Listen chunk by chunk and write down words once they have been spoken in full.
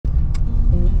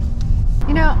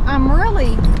know, I'm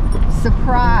really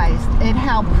surprised at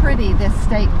how pretty this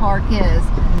state park is.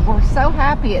 We're so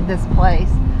happy at this place.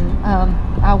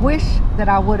 I wish that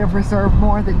I would have reserved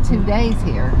more than 2 days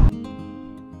here.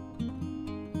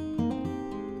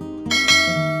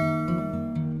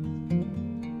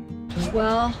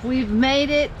 Well, we've made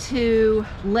it to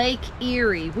Lake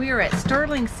Erie. We are at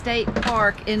Sterling State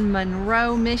Park in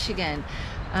Monroe, Michigan.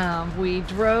 We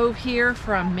drove here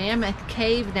from Mammoth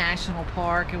Cave National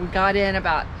Park and we got in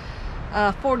about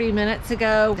 40 minutes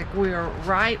ago. We're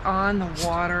right on the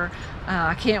water.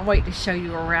 I can't wait to show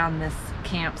you around this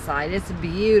campsite. It's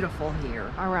beautiful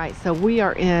here. All right, so we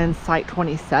are in Site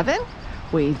 27.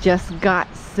 We just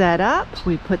got set up.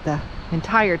 We put the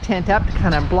entire tent up to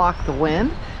kind of block the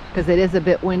wind because it is a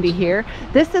bit windy here.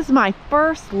 This is my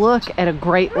first look at a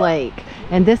Great Lake,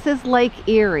 and this is Lake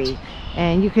Erie.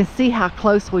 And you can see how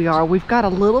close we are. We've got a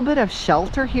little bit of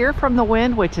shelter here from the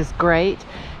wind, which is great.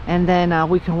 And then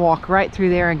we can walk right through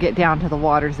there and get down to the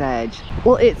water's edge.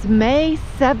 Well, it's May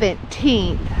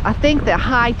 17th. I think the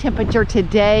high temperature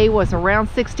today was around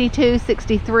 62,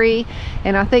 63.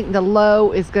 And I think the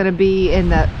low is gonna be in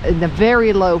the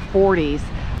very low 40s.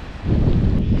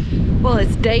 Well,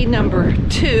 it's day number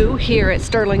 2 here at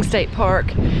Sterling State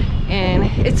Park. And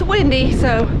it's windy,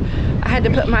 so I had to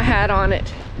put my hat on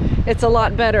it. It's a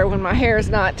lot better when my hair is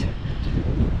not,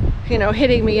 you know,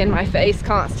 hitting me in my face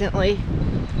constantly.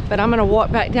 But I'm gonna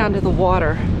walk back down to the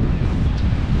water.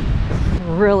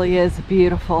 It really is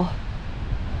beautiful.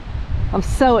 I'm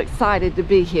so excited to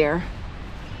be here.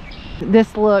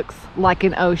 This looks like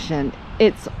an ocean.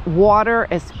 It's water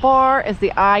as far as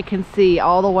the eye can see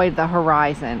all the way to the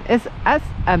horizon. That's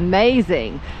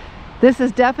amazing. This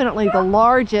is definitely the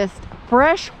largest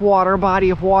freshwater body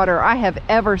of water I have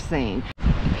ever seen.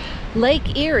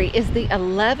 Lake Erie is the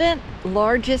 11th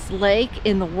largest lake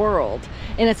in the world,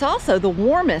 and it's also the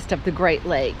warmest of the Great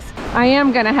Lakes. I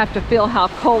am gonna have to feel how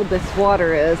cold this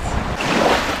water is.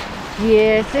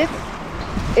 Yes,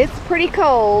 it's pretty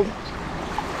cold.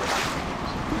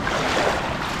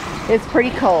 It's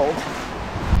pretty cold.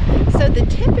 So the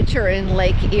temperature in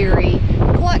Lake Erie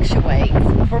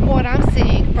fluctuates from what I'm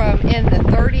seeing from in the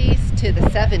 30s to the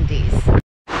 70s.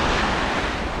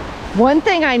 One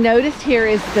thing I noticed here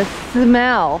is the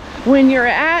smell. When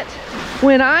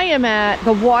I am at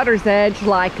the water's edge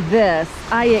like this,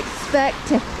 I expect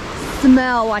to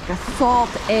smell like a salt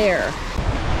air.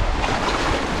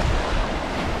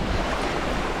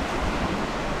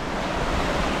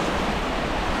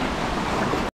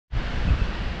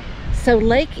 So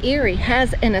Lake Erie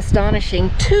has an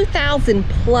astonishing 2,000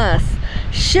 plus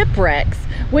shipwrecks,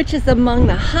 which is among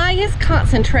the highest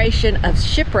concentration of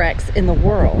shipwrecks in the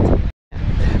world.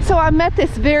 So I met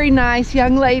this very nice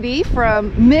young lady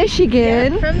from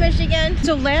Michigan. Yeah, from Michigan.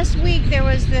 So last week there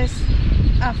was this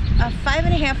a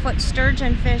 5.5-foot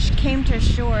sturgeon fish came to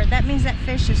shore. That means that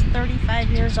fish is 35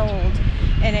 years old,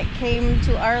 and it came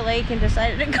to our lake and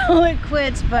decided to call it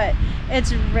quits. But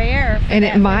it's rare. And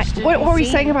it might. What were we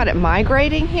saying about it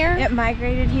migrating here? It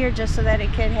migrated here just so that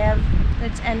it could have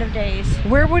its end of days.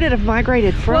 Where would it have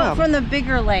migrated from? Well, from the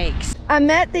bigger lakes. I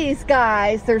met these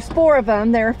guys. There's 4 of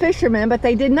them. They're fishermen, but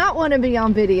they did not want to be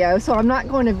on video, so I'm not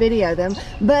going to video them.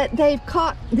 But they've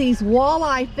caught these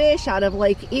walleye fish out of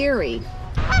Lake Erie.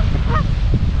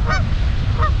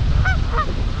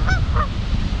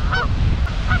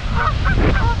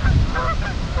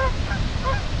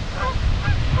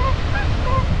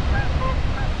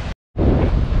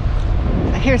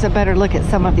 Here's a better look at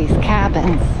some of these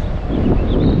cabins.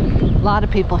 A lot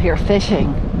of people here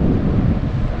fishing.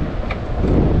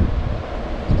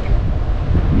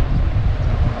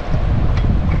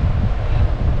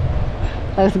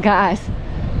 Those guys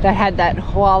that had that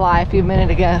walleye a few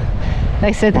minutes ago,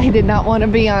 they said they did not want to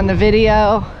be on the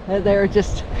video. They're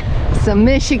just some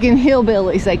Michigan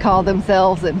hillbillies, they call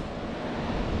themselves, and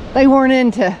they weren't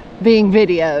into being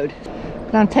videoed.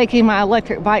 But I'm taking my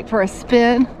electric bike for a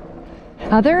spin.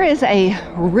 Now there is a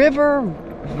River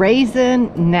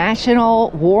Raisin National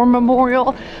War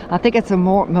Memorial. I think it's a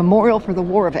memorial for the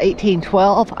War of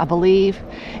 1812, I believe.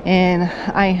 And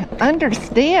I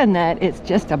understand that it's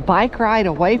just a bike ride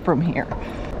away from here.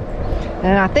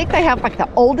 And I think they have like the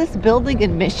oldest building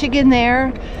in Michigan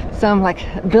there. Some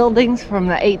like buildings from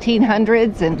the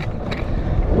 1800s, and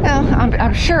you know,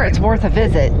 I'm sure it's worth a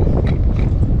visit.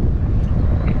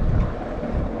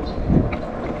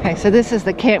 Okay, so this is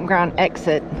the campground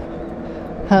exit.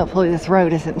 Hopefully this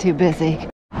road isn't too busy.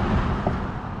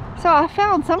 So I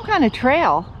found some kind of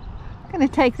trail. I'm gonna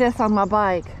take this on my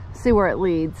bike, see where it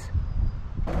leads.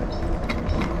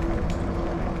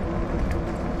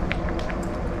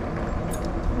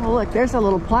 Oh look, there's a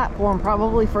little platform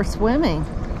probably for swimming.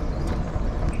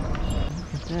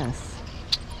 this?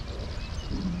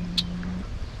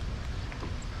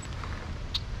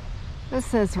 This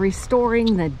says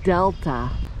restoring the delta.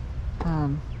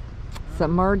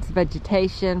 Submerged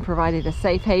vegetation provided a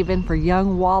safe haven for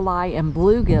young walleye and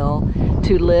bluegill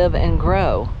to live and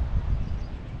grow.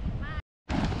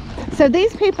 So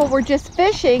these people were just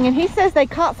fishing, and he says they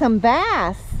caught some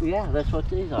bass. Yeah, that's what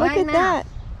these are. Look at that.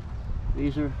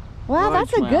 These are Wow,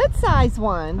 that's a good size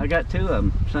one. I got 2 of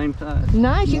them, same size.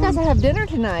 Nice. You guys will have dinner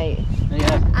tonight.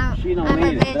 Yeah, she don't I'm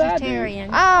eat a it, but I do. vegetarian.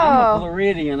 I'm a Oh,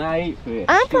 Floridian. I eat fish.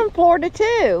 I'm from Florida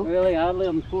too. Really? I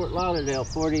live in Fort Lauderdale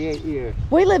 48 years.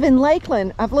 We live in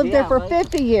Lakeland. I've lived there for Lakeland.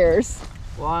 50 years.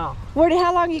 Wow.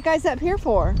 How long are you guys up here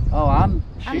for? Oh,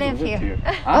 I live here.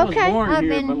 I was Okay. born I've here,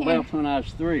 been but here. left when I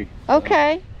was 3.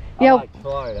 Okay. I Yeah, like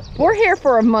Florida. we're here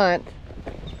for a month.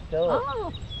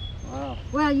 Oh, Wow.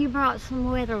 well, you brought some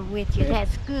weather with you.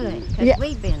 That's good, because Yeah.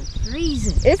 we've been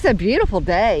freezing. It's a beautiful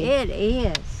day. It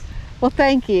is. Well,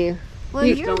 thank you. Well,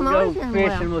 Just you're don't more go than fishing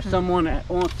welcome. with someone that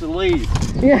wants to leave.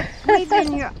 Yeah. We've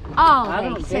been here all I day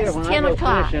don't care since when 10 I go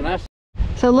o'clock. fishing.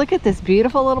 So look at this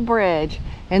beautiful little bridge,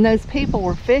 and those people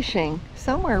were fishing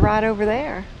somewhere right over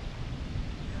there.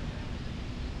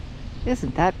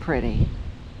 Isn't that pretty?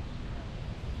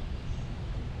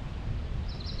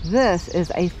 This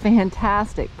is a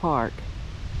fantastic park.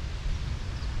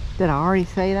 Did I already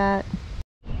say that?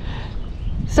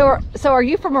 So are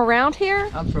you from around here?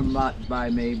 I'm from by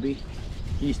maybe,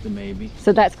 east of maybe.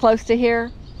 So that's close to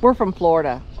here? We're from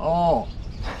Florida. Oh,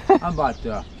 I'm about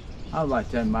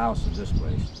 10 miles from this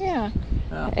place. Yeah.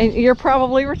 Yeah. And you're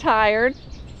probably retired.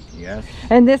 Yes.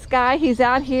 And this guy, he's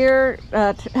out here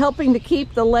helping to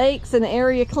keep the lakes and the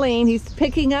area clean. He's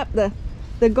picking up the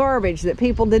garbage that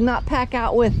people did not pack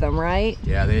out with them, right?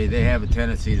 Yeah, they have a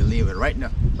tendency to leave it right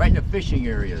in the fishing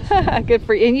areas. Good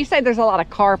for you. And you say there's a lot of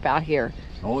carp out here.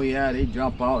 Oh yeah, they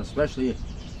jump out, especially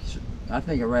I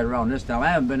think right around this time. I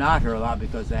haven't been out here a lot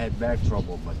because I had back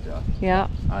trouble, but Yeah.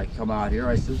 I come out here.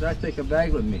 I says I take a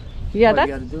bag with me. Yeah, All you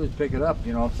got to do is pick it up.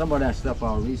 You know, some of that stuff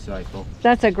I'll recycle.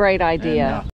 that's a great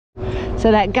idea. And,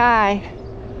 So that guy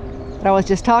that I was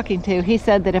just talking to, he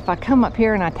said that if I come up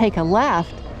here and I take a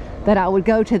left, that I would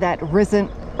go to that River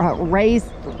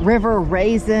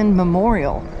Raisin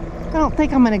Memorial. I don't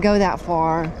think I'm going to go that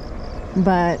far,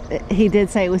 but he did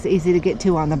say it was easy to get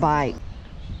to on the bike.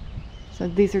 So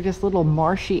these are just little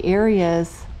marshy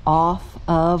areas off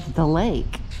of the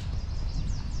lake.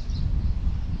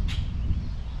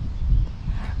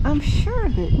 I'm sure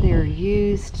that they're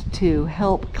used to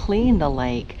help clean the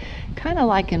lake, kind of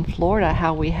like in Florida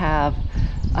how we have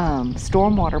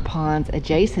stormwater ponds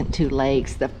adjacent to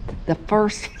lakes. The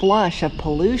first flush of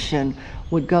pollution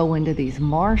would go into these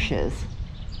marshes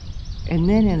and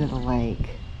then into the lake.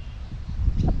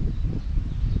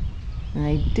 And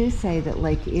they do say that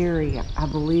Lake Erie, I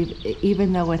believe,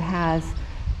 even though it has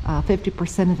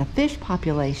 50% of the fish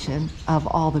population of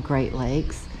all the Great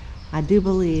Lakes, I do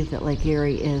believe that Lake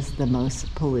Erie is the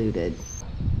most polluted.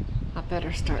 I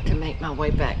better start to make my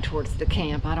way back towards the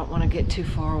camp. I don't want to get too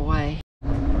far away.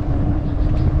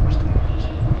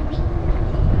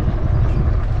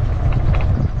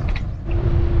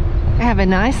 I have a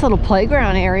nice little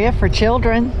playground area for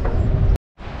children.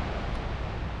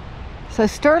 So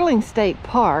Sterling State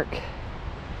Park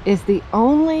is the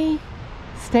only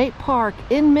state park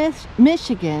in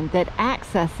Michigan that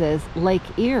accesses Lake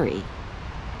Erie.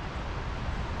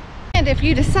 And if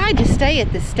you decide to stay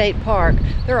at the state park,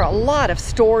 there are a lot of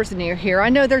stores near here. I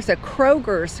know there's a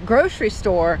Kroger's grocery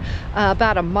store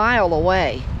about a mile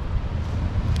away.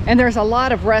 And there's a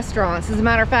lot of restaurants. As a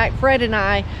matter of fact, Fred and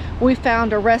I, we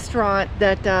found a restaurant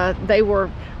that they were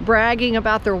bragging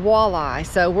about their walleye.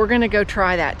 So we're gonna go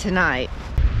try that tonight.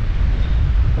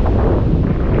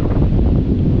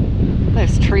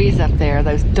 Those trees up there,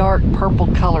 those dark purple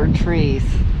colored trees,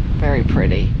 very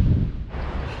pretty.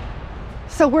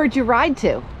 So where'd you ride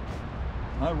to?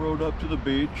 I rode up to the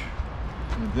beach,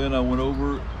 and then I went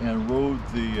over and rode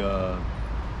the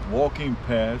walking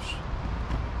paths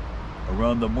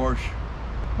around the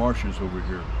marshes over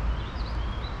here,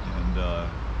 and a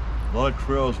lot of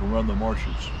trails around the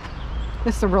marshes.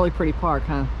 This is a really pretty park,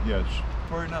 huh? Yes,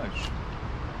 very nice.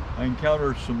 I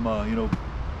encountered some, you know,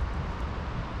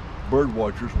 bird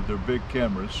watchers with their big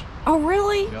cameras. Oh,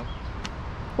 really? Yep.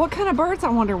 What kind of birds, I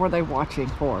wonder, were they watching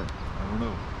for? I don't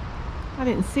know, I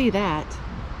didn't see that.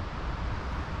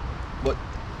 but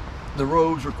the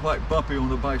roads are quite bumpy on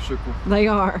the bicycle. They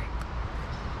are.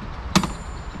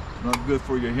 Not good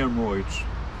for your hemorrhoids.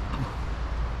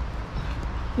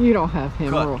 You don't have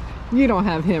hemorrhoids. You don't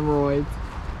have hemorrhoids.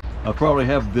 I probably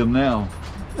have them now.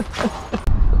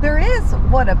 There is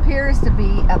what appears to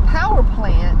be a power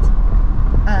plant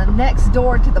next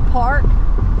door to the park,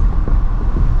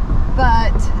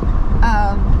 but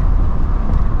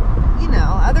you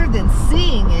know, other than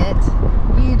seeing it,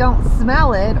 you don't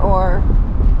smell it, or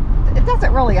it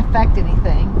doesn't really affect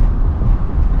anything.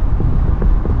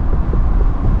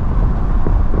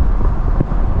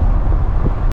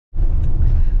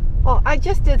 Well, I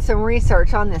just did some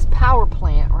research on this power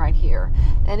plant right here,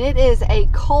 and it is a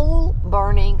coal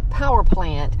burning power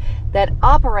plant that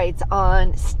operates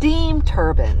on steam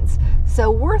turbines. So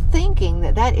we're thinking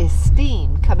that that is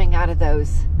steam coming out of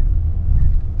those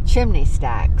chimney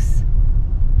stacks.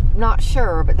 Not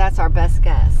sure, but that's our best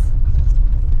guess.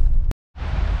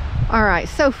 All right,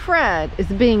 so Fred is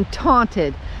being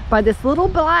taunted by this little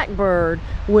blackbird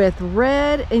with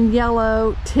red and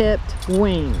yellow tipped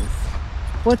wings.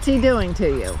 What's he doing to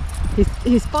you?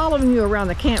 He's following you around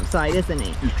the campsite, isn't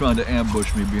he? He's trying to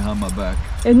ambush me behind my back.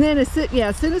 And then as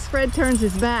soon as Fred turns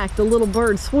his back, the little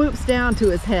bird swoops down to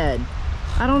his head.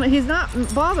 I don't know, he's not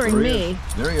bothering me.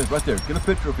 There he is, right there. Get a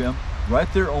picture of him.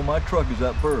 Right there on my truck is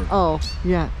that bird. Oh,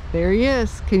 yeah, there he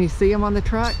is. Can you see him on the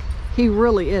truck? He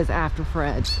really is after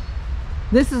Fred.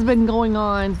 This has been going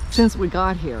on since we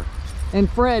got here. And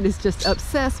Fred is just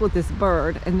obsessed with this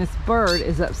bird, and this bird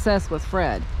is obsessed with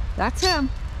Fred. That's him.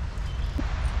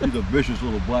 He's a vicious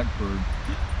little blackbird.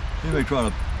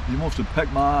 He wants to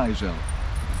peck my eyes out.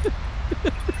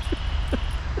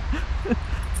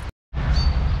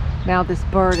 Now this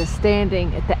bird is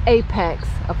standing at the apex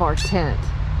of our tent.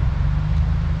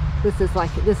 This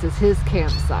is his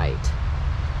campsite.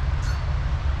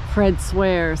 Fred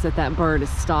swears that that bird is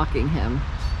stalking him.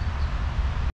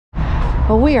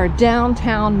 Well, we are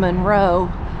downtown Monroe.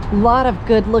 A lot of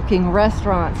good-looking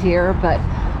restaurants here, but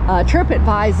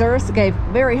TripAdvisor gave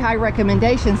very high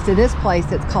recommendations to this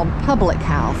place. It's called Public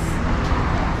House.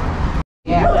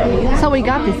 So we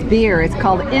got this beer. It's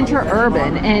called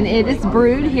Interurban, and it is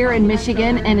brewed here in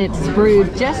Michigan, and it's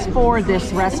brewed just for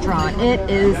this restaurant. It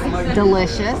is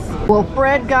delicious. Well,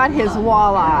 Fred got his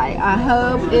walleye. I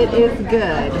hope it is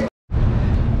good.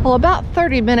 Well, about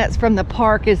 30 minutes from the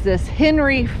park is this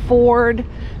Henry Ford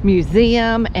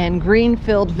Museum and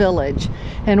Greenfield Village.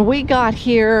 And we got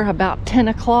here about 10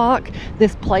 o'clock.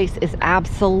 This place is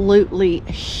absolutely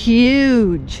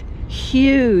huge,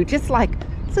 huge. It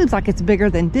seems like it's bigger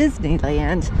than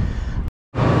Disneyland.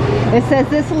 It says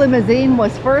this limousine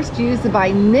was first used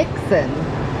by Nixon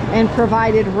and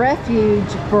provided refuge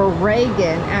for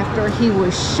Reagan after he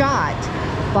was shot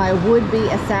by would-be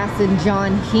assassin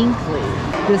John Hinckley.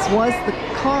 This was the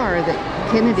car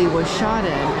that Kennedy was shot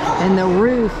in, and the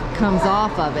roof comes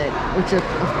off of it, which of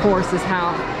course is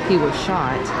how he was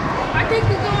shot.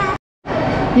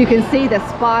 You can see the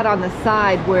spot on the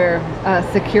side where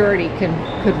security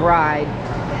could ride.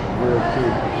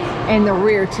 And the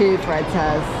rear too, Fred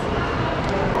says.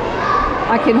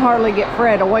 I can hardly get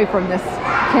Fred away from this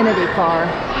Kennedy car.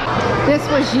 This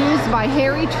was used by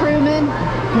Harry Truman,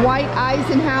 Dwight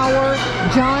Eisenhower,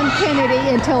 John Kennedy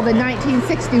until the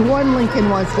 1961 Lincoln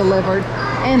was delivered,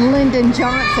 and Lyndon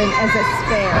Johnson as a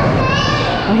spare.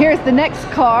 Well, here's the next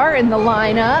car in the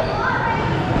lineup.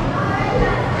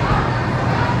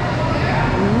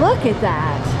 Look at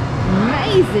that.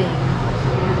 Amazing.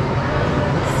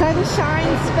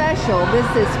 Sunshine Special. This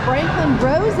is Franklin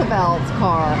Roosevelt's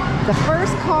car, the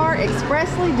first car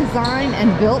expressly designed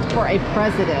and built for a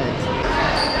president.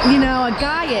 You know, a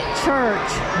guy at church,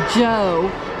 Joe,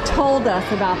 told us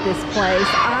about this place.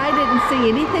 I didn't see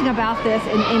anything about this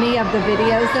in any of the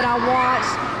videos that I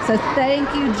watched. So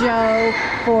thank you, Joe,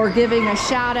 for giving a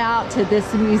shout out to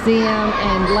this museum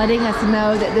and letting us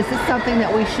know that this is something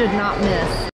that we should not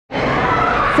miss.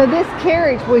 So this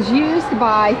carriage was used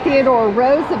by Theodore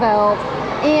Roosevelt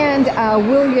and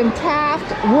William Taft,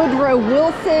 Woodrow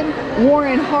Wilson,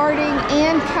 Warren Harding,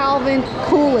 and Calvin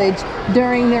Coolidge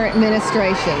during their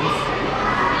administrations.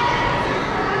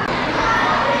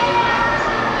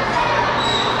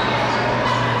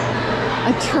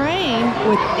 A train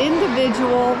with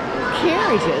individual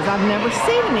carriages. I've never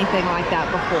seen anything like that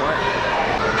before.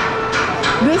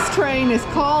 This train is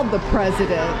called the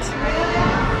President.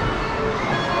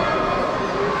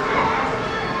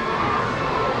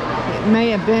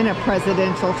 May have been a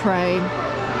presidential train.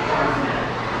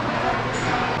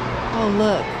 Oh,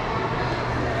 look.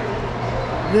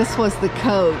 This was the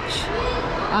coach.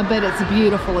 I bet it's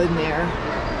beautiful in there.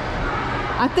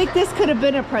 I think this could have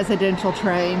been a presidential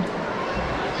train.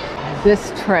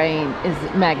 This train is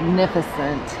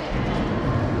magnificent.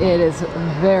 It is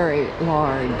very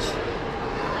large.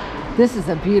 This is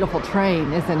a beautiful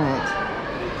train, isn't it?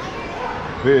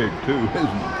 Big too, isn't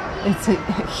it? It's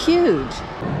huge.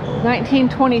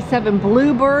 1927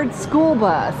 Bluebird school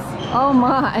bus. Oh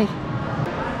my.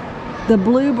 the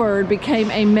Bluebird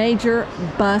became a major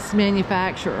bus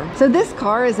manufacturer. So this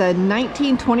car is a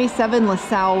 1927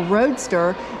 LaSalle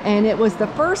Roadster, and it was the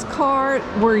first car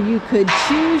where you could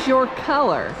choose your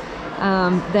color.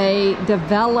 They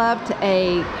developed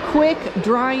a quick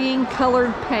drying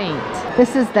colored paint.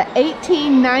 This is the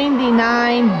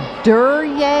 1899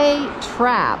 Duryea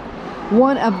Trap,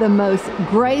 one of the most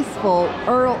graceful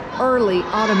early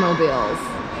automobiles.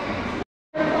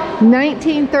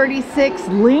 1936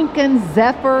 Lincoln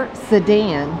Zephyr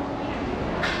sedan.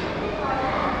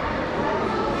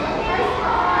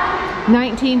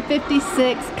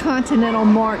 1956 Continental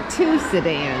Mark II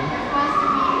sedan.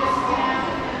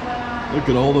 Look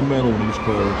at all the metal in these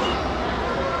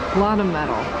cars. A lot of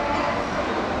metal.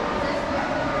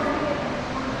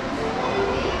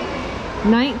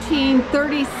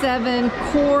 1937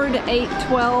 Cord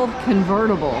 812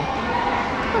 convertible.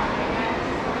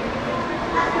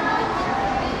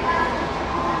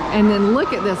 And then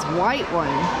look at this white one.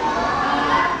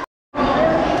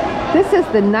 This is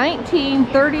the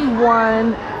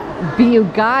 1931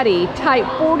 Bugatti Type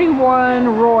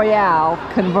 41 Royale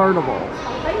convertible.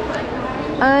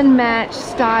 Unmatched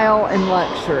style and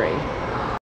luxury.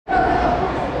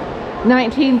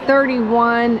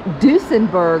 1931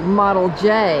 Duesenberg Model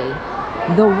J,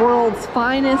 the world's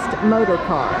finest motor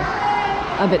car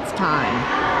of its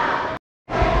time.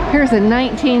 Here's a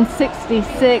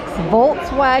 1966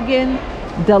 Volkswagen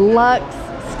Deluxe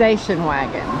station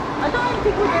wagon.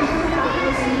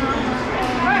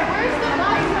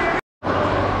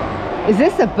 Is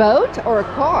this a boat or a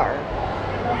car?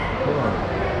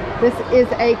 This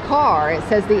is a car. It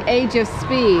says the age of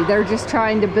speed. They're just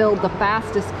trying to build the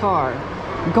fastest car.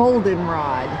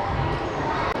 Goldenrod.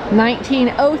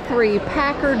 1903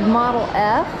 Packard Model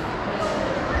F.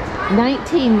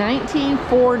 1919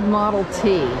 Ford Model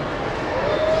T.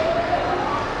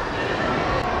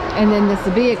 And then this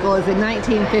vehicle is a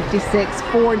 1956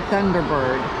 Ford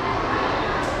Thunderbird.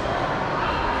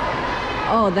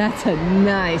 Oh, that's a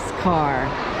nice car.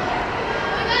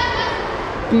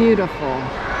 Beautiful.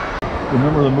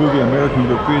 Remember the movie American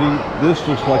Graffiti? This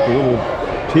looks like a little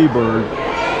T-bird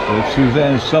that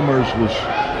Suzanne Summers was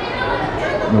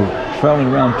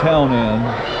traveling around town in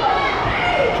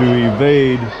to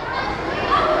evade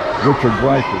Richard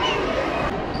Dreyfuss.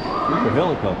 These are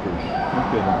helicopters. Look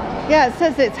at them. Yeah, it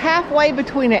says it's halfway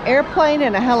between an airplane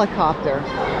and a helicopter.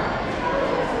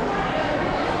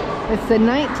 It's the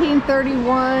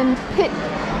 1931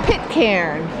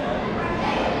 Pitcairn.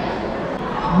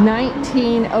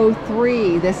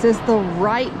 1903. This is the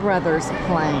Wright brothers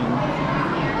plane.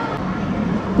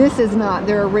 This is not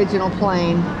their original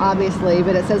plane, obviously,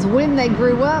 but it says when they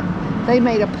grew up, they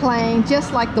made a plane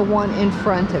just like the one in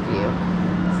front of you.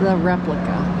 It's the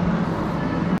replica.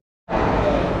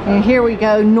 And here we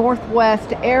go,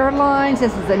 Northwest Airlines.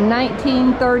 This is a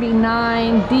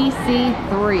 1939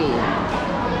 DC-3.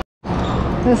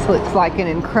 This looks like an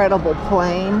incredible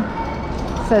plane.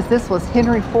 It says this was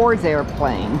Henry Ford's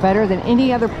airplane. Better than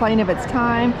any other plane of its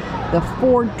time, the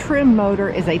Ford trim motor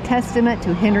is a testament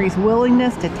to Henry's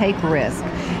willingness to take risks.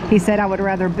 He said, "I would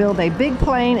rather build a big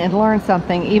plane and learn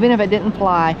something, even if it didn't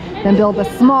fly, than build a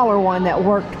smaller one that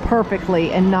worked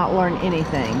perfectly and not learn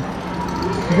anything."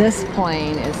 This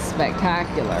plane is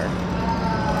spectacular.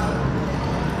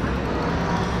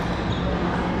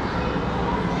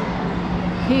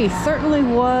 He certainly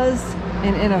was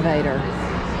an innovator,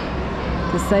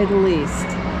 to say the least.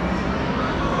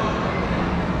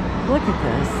 Look at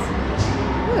this.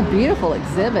 What a beautiful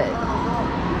exhibit.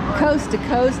 Coast to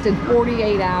coast in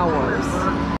 48 hours.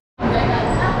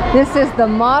 This is the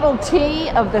Model T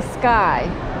of the sky.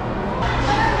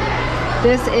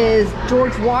 This is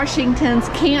George Washington's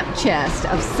camp chest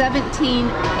of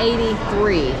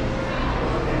 1783.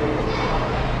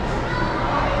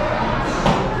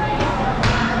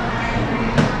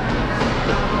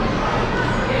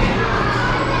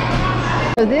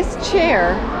 So this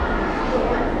chair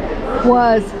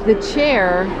was the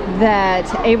chair that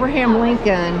Abraham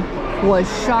Lincoln was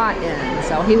shot in.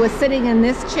 So he was sitting in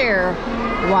this chair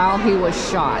while he was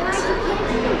shot.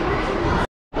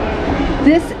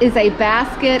 This is a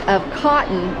basket of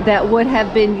cotton that would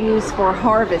have been used for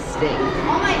harvesting.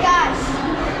 Oh my gosh.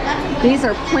 These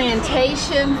are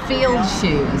plantation field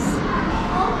shoes.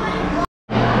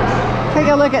 Take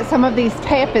a look at some of these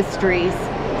tapestries.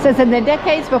 It says in the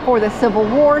decades before the Civil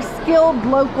War, skilled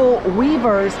local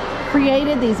weavers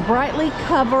created these brightly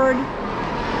colored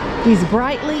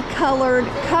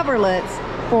coverlets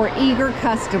for eager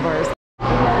customers.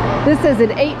 This is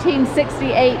an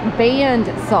 1868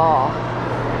 band saw.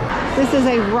 This is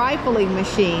a rifling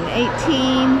machine,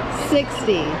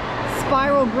 1860.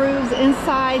 spiral grooves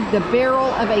inside the barrel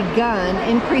of a gun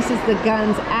increases the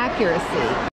gun's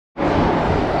accuracy.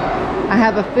 I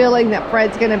have a feeling that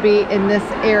Fred's going to be in this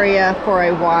area for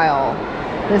a while.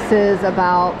 This is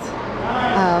about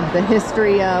the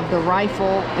history of the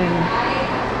rifle and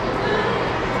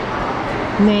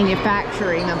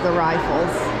manufacturing of the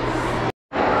rifles.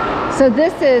 So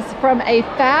this is from a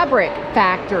fabric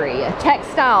factory.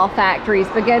 Textile factories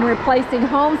began replacing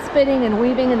home spinning and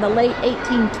weaving in the late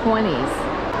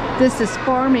 1820s. This is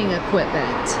farming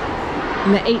equipment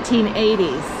in the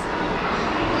 1880s.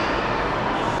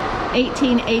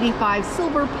 1885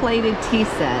 silver-plated tea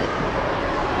set.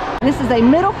 This is a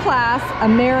middle-class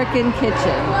American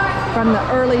kitchen from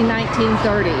the early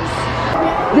 1930s.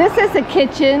 This is a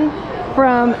kitchen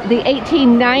from the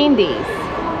 1890s,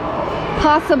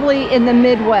 possibly in the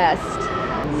Midwest.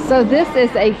 So this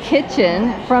is a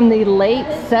kitchen from the late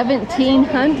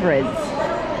 1700s.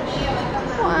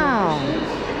 Wow.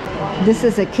 This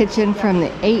is a kitchen from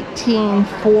the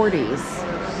 1840s.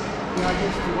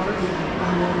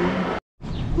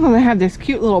 Well, they have this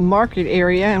cute little market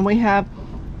area, and we have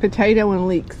potato and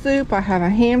leek soup. I have a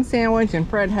ham sandwich, and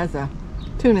Fred has a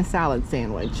tuna salad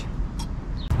sandwich.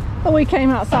 Well, we came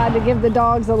outside to give the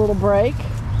dogs a little break.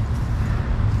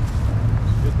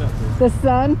 The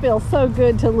sun feels so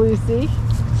good to Lucy.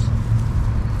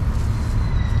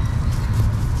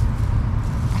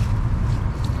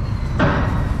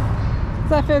 Does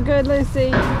that feel good,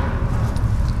 Lucy?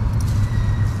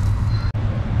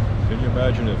 Can you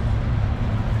imagine if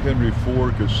Henry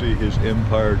Ford could see his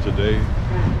empire today?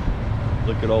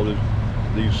 Look at all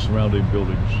these surrounding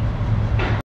buildings.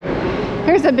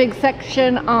 Here's a big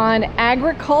section on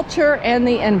agriculture and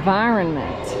the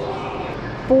environment.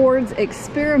 Ford's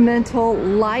experimental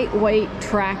lightweight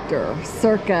tractor,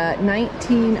 circa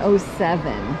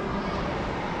 1907.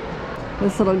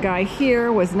 This little guy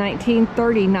here was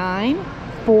 1939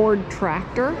 Ford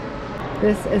tractor.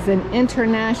 This is an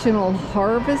International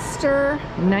Harvester,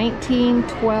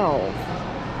 1912.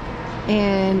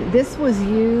 And this was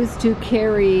used to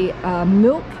carry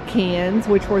milk cans,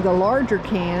 which were the larger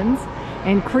cans,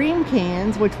 and cream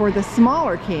cans, which were the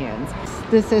smaller cans.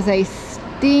 This is a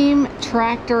steam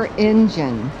tractor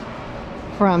engine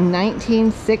from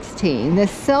 1916.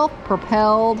 This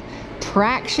self-propelled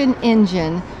traction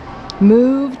engine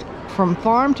moved from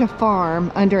farm to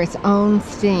farm under its own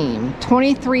steam.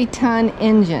 23-ton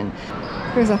engine.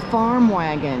 Here's a farm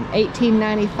wagon,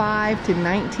 1895 to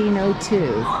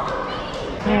 1902.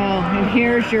 Oh, and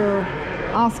here's your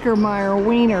Oscar Mayer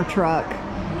Wiener truck.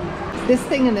 This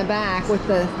thing in the back with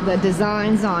the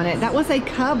designs on it, that was a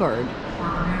cupboard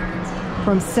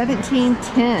from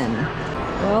 1710.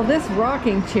 Well, this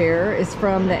rocking chair is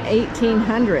from the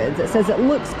 1800s. It says it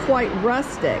looks quite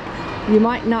rustic. You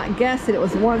might not guess that it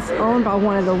was once owned by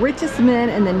one of the richest men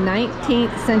in the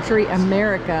 19th century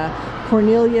America,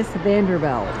 Cornelius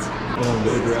Vanderbilt.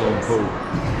 Edgar Allan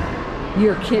Poe.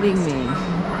 You're kidding me.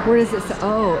 Where does it say?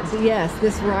 Oh, yes,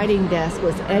 this writing desk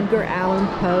was Edgar Allan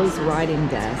Poe's writing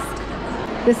desk.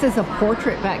 This is a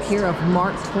portrait back here of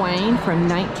Mark Twain from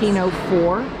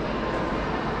 1904.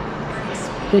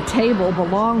 The table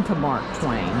belonged to Mark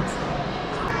Twain.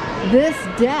 This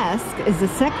desk is the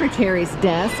secretary's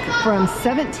desk from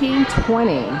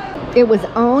 1720. It was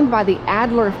owned by the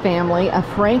Adler family of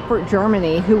Frankfurt,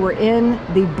 Germany, who were in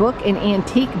the book and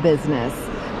antique business.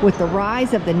 With the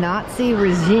rise of the Nazi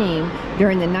regime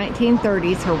during the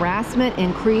 1930s, harassment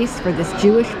increased for this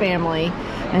Jewish family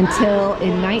until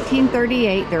in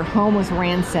 1938 their home was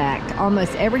ransacked.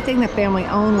 Almost everything the family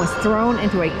owned was thrown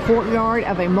into a courtyard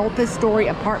of a multi-story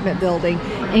apartment building,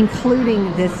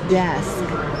 including this desk.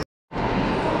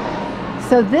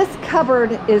 So this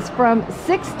cupboard is from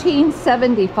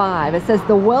 1675. It says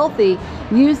the wealthy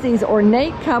used these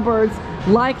ornate cupboards,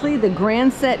 likely the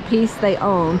grand set piece they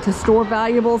owned, to store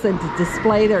valuables and to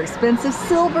display their expensive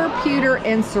silver, pewter,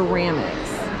 and ceramics.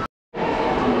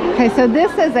 Okay, so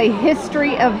this is a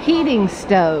history of heating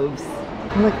stoves.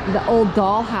 Look, the old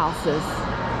doll houses.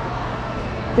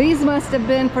 These must have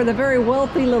been for the very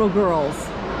wealthy little girls.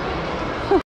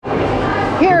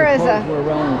 Here is a...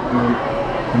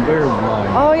 Conveyor line.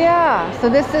 Oh yeah, so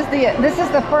this is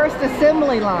the first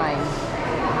assembly line.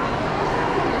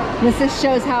 This just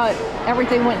shows how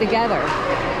everything went together.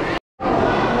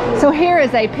 So here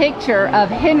is a picture of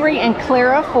Henry and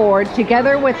Clara Ford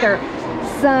together with their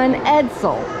son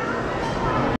Edsel.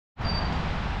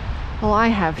 Well, I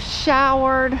have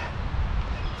showered,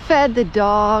 fed the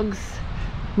dogs.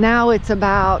 Now it's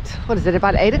about, what is it,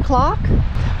 about 8 o'clock?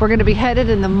 We're going to be headed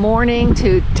in the morning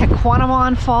to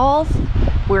Tequanamon Falls.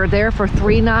 We're there for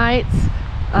 3 nights.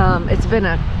 It's been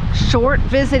a short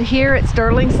visit here at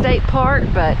Sterling State Park,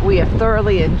 but we have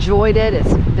thoroughly enjoyed it.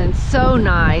 It's been so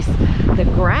nice. The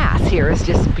grass here is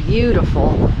just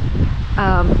beautiful.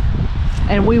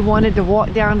 And we wanted to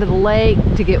walk down to the lake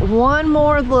to get one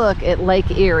more look at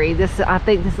Lake Erie. I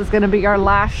think this is going to be our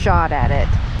last shot at it.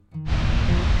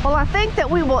 Well, I think that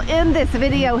we will end this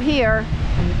video here.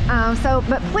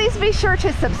 But please be sure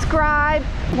to subscribe.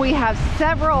 We have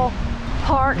several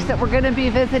parks that we're going to be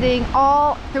visiting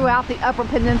all throughout the Upper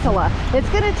Peninsula. It's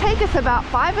going to take us about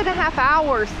 5.5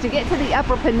 hours to get to the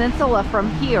Upper Peninsula from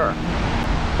here.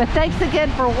 But thanks again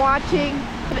for watching,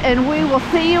 and we will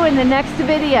see you in the next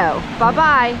video.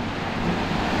 Bye-bye.